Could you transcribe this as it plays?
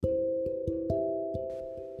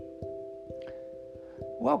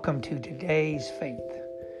Welcome to today's faith.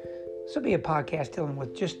 This will be a podcast dealing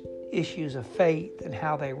with just issues of faith and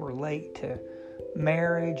how they relate to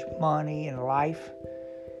marriage, money, and life,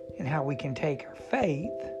 and how we can take our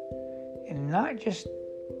faith and not just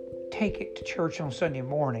take it to church on Sunday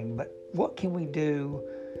morning, but what can we do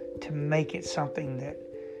to make it something that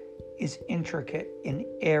is intricate in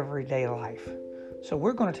everyday life. So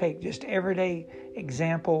we're going to take just everyday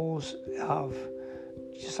examples of,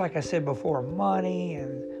 just like I said before, money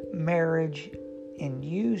and marriage, and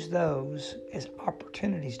use those as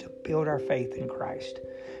opportunities to build our faith in Christ.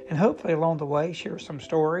 And hopefully along the way, share some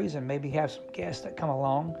stories and maybe have some guests that come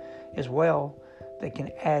along as well that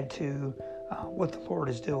can add to what the Lord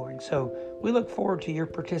is doing. So we look forward to your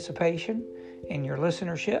participation and your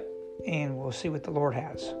listenership, and we'll see what the Lord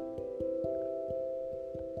has.